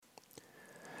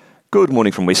Good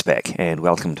morning from Westpac and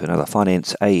welcome to another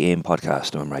Finance AM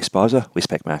podcast. I'm Ray Spicer,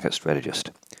 Westpac Market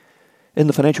Strategist. In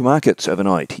the financial markets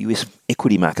overnight, US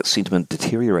equity market sentiment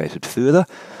deteriorated further,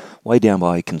 weighed down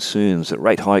by concerns that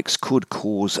rate hikes could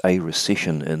cause a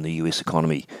recession in the US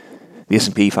economy. The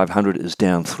S&P 500 is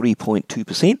down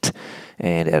 3.2%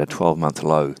 and at a 12-month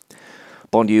low.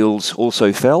 Bond yields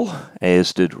also fell,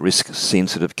 as did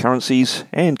risk-sensitive currencies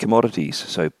and commodities,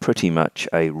 so pretty much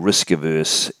a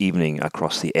risk-averse evening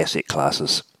across the asset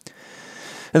classes.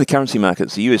 In the currency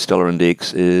markets, the US dollar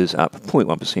index is up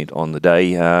 0.1% on the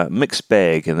day, mixed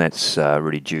bag, and that's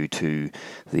really due to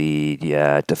the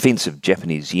defensive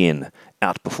Japanese yen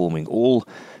outperforming all,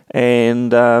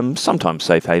 and sometimes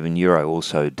safe haven euro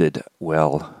also did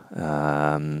well.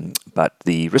 But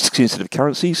the risk-sensitive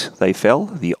currencies, they fell.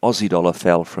 The Aussie dollar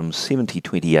fell from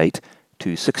 70.28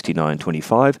 to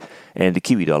 69.25, and the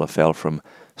Kiwi dollar fell from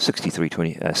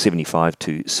 63.75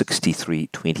 to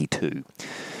 63.22.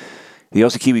 The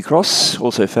Aussie Kiwi cross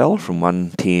also fell from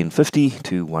 110.50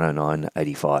 to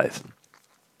 109.85.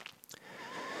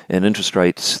 In interest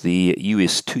rates, the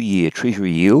US 2-year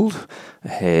Treasury yield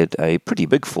had a pretty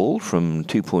big fall from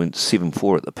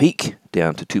 2.74 at the peak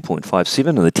down to 2.57,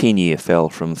 and the 10-year fell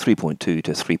from 3.2 to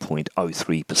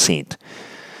 3.03%.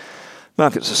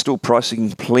 Markets are still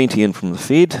pricing plenty in from the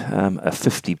Fed, a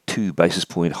 52 basis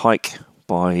point hike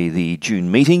by the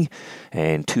June meeting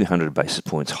and 200 basis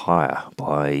points higher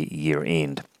by year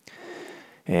end.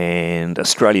 And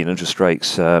Australian interest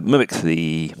rates mimicked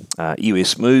the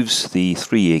US moves. The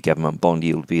 3-year government bond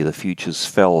yield via the futures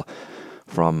fell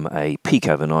from a peak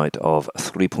overnight of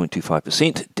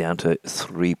 3.25% down to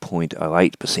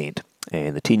 3.08%.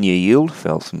 And the 10-year yield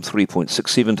fell from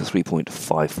 3.67 to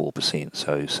 3.54%.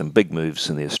 So some big moves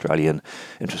in the Australian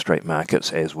interest rate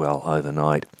markets as well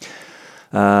overnight.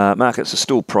 Markets are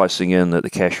still pricing in that the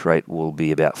cash rate will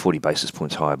be about 40 basis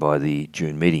points higher by the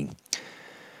June meeting.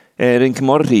 And in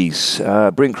commodities,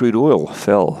 Brent crude oil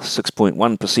fell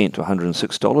 6.1% to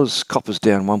 $106. Copper's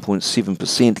down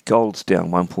 1.7%, gold's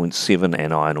down 1.7%,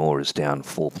 and iron ore is down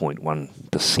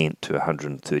 4.1% to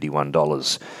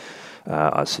 $131.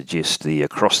 I suggest the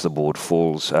across-the-board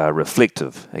falls are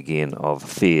reflective, again, of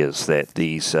fears that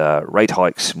these rate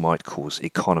hikes might cause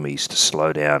economies to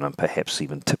slow down and perhaps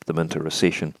even tip them into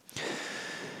recession.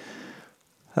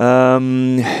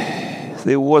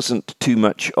 There wasn't too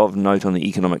much of note on the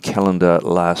economic calendar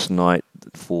last night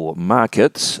for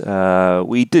markets.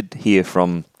 We did hear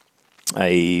from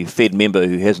a Fed member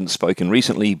who hasn't spoken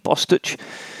recently, Bostich,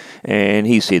 and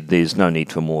he said there's no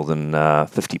need for more than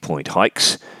 50-point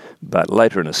hikes. But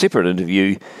later in a separate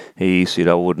interview, he said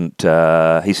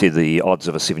he said the odds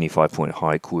of a 75-point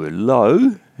hike were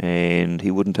low, and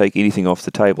he wouldn't take anything off the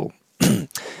table.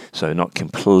 So not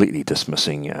completely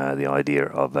dismissing the idea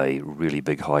of a really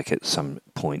big hike at some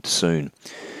point soon.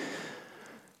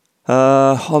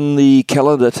 On the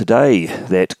calendar today,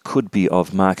 that could be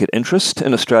of market interest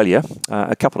in Australia.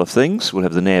 A couple of things. We'll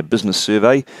have the NAB Business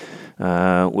Survey,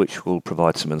 which will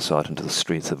provide some insight into the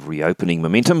strength of reopening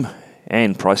momentum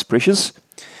and price pressures.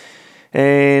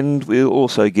 And we'll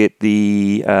also get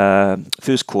the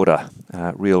first quarter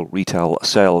real retail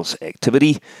sales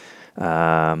activity,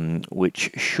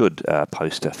 which should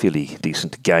post a fairly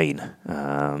decent gain,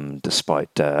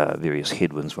 despite various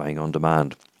headwinds weighing on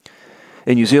demand.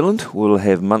 In New Zealand, we'll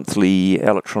have monthly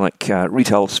electronic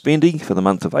retail spending for the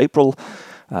month of April.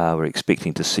 We're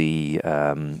expecting to see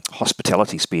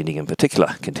hospitality spending in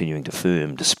particular continuing to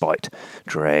firm despite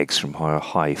drags from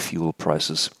high fuel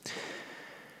prices.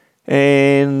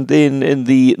 And then in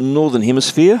the Northern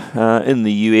Hemisphere, in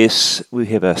the US, we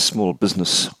have a small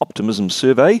business optimism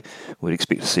survey. We'd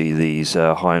expect to see these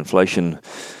high inflation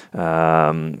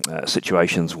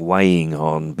situations weighing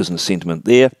on business sentiment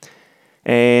there.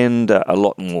 And a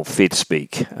lot more Fed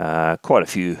speak. Quite a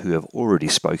few who have already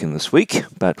spoken this week,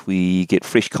 but we get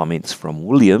fresh comments from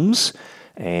Williams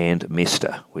and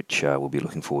Mester, which we'll be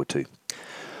looking forward to.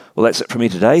 Well, that's it from me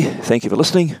today. Thank you for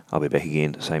listening. I'll be back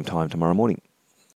again at the same time tomorrow morning.